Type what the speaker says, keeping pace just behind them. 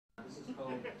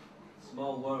called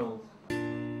Small World.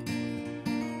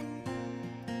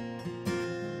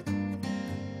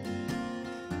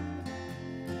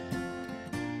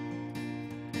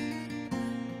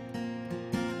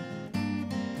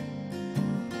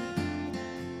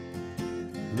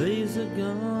 Laser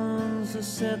guns are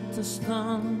set to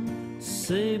stun,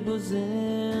 sabers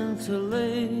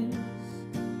interlace,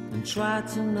 and try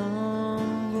to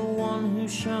numb the one who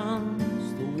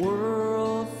shuns the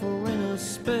world for inner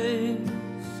space.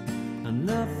 And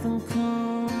nothing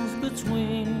comes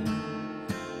between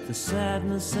the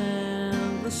sadness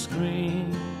and the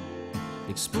scream,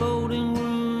 exploding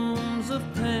rooms of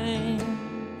pain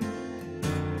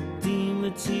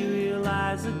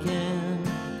dematerialize again.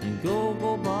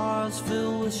 Go-go bars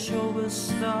filled with showbiz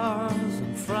stars,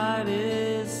 and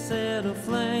Fridays set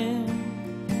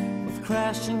aflame with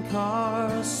crashing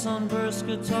cars, sunburst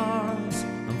guitars,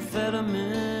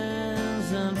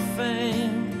 amphetamines and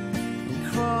fame.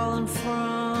 And crawling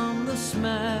from the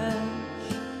smash,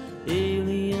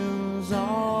 aliens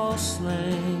all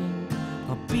slain.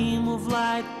 A beam of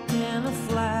light and a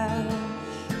flash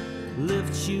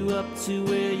lifts you up to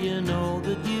where you know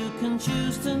that you can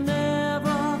choose to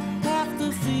never have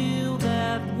to feel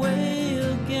that way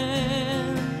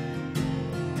again.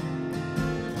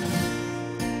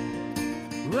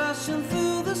 Rushing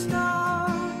through the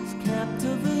stars,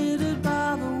 captivated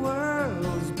by the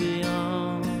worlds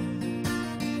beyond.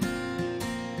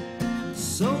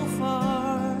 So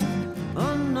far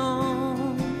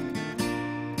unknown,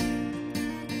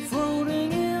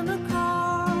 floating in a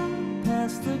car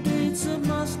past the gates of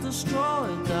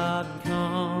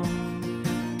mustdestroy.com.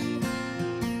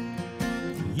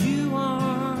 You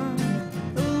aren't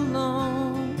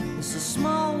alone, it's a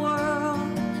small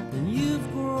world and you've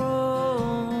grown.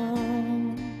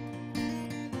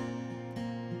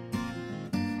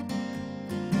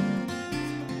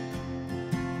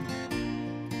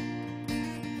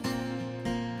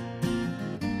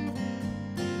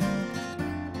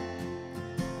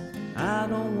 I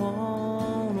don't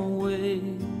wanna wait,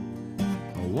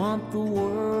 I want the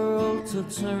world to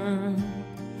turn,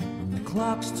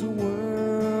 clocks to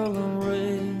whirl and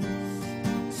race,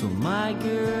 so my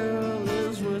girl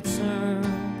is returned,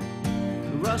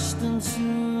 rushed into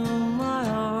my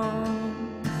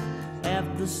arms at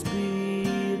the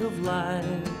speed of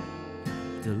light,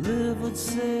 delivered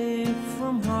safe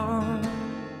from harm,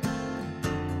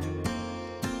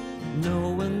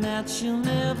 knowing that she'll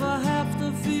never have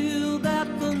to feel that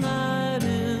the night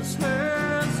is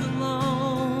hers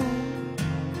alone.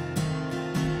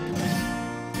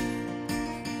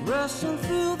 Rushing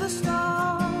through the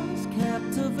stars,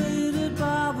 captivated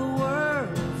by the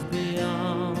worlds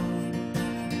beyond.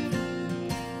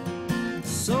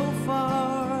 So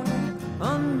far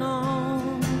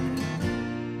unknown,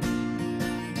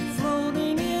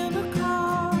 floating in a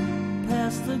car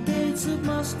past the gates of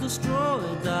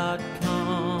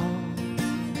mustdestroy.com.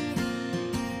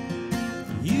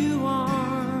 You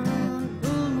aren't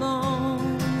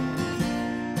alone,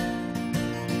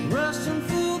 rushing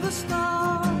through the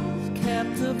stars,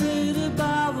 captivated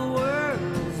by the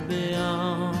worlds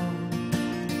beyond.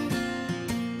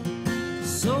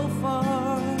 So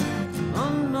far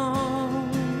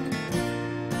unknown,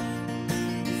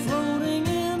 floating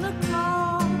in a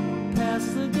car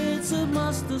past the gates of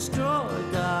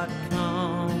mustdestroy.com.